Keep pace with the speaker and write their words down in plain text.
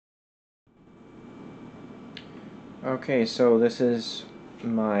Okay, so this is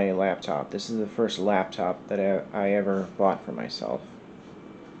my laptop. This is the first laptop that I ever bought for myself.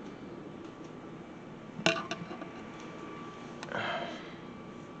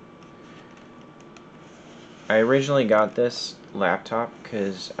 I originally got this laptop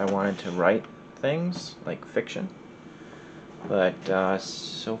because I wanted to write things, like fiction. But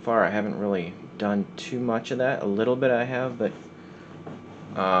so far I haven't really done too much of that. A little bit I have, but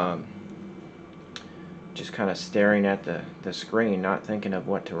um, just kind of staring at the screen, not thinking of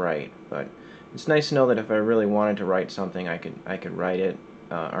what to write. But it's nice to know that if I really wanted to write something, I could write it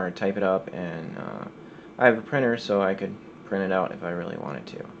or type it up, and I have a printer, so I could print it out if I really wanted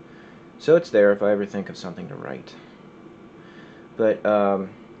to. So it's there if I ever think of something to write. But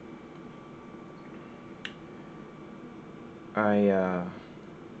I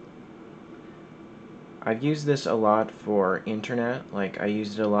I've used this a lot for internet. Like I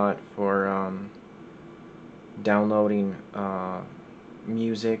used it a lot for downloading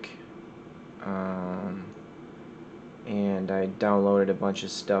music, um, and I downloaded a bunch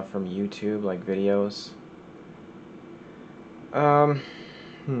of stuff from YouTube, like videos. Um,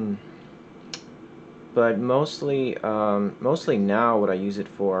 hmm. But mostly now, what I use it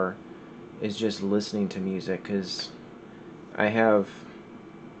for is just listening to music, because I have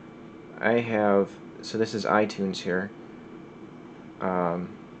I have so this is iTunes here.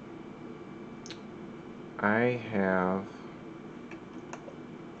 Um, I have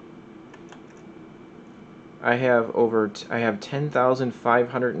I have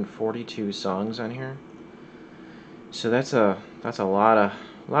 10,542 songs on here. So that's a lot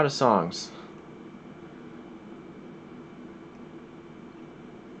of songs.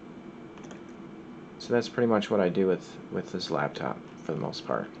 So that's pretty much what I do with this laptop for the most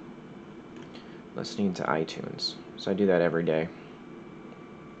part. Listening to iTunes. So I do that every day.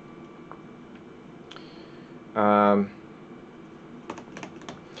 Um,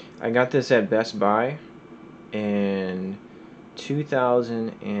 I got this at Best Buy in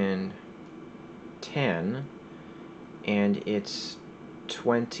 2010, and it's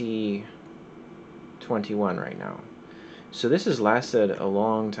 2021 right now. So this has lasted a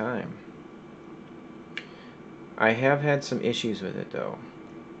long time. I have had some issues with it though.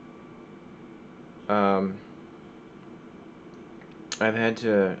 Um, I've had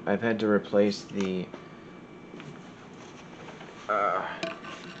to replace the uh,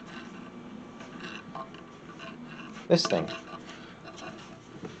 this thing.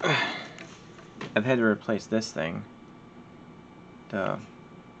 I've had to replace this thing,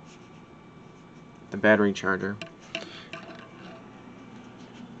 the battery charger.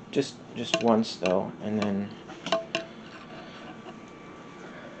 Just once though, and then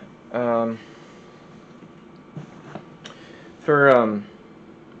um, for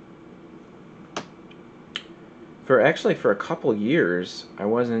for a couple years I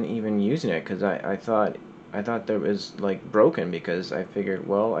wasn't even using it because I thought that it was like broken, because I figured,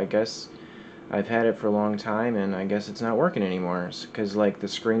 well, I guess I've had it for a long time and I guess it's not working anymore, because like the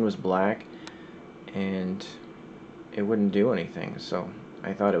screen was black and it wouldn't do anything, so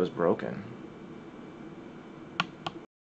I thought it was broken.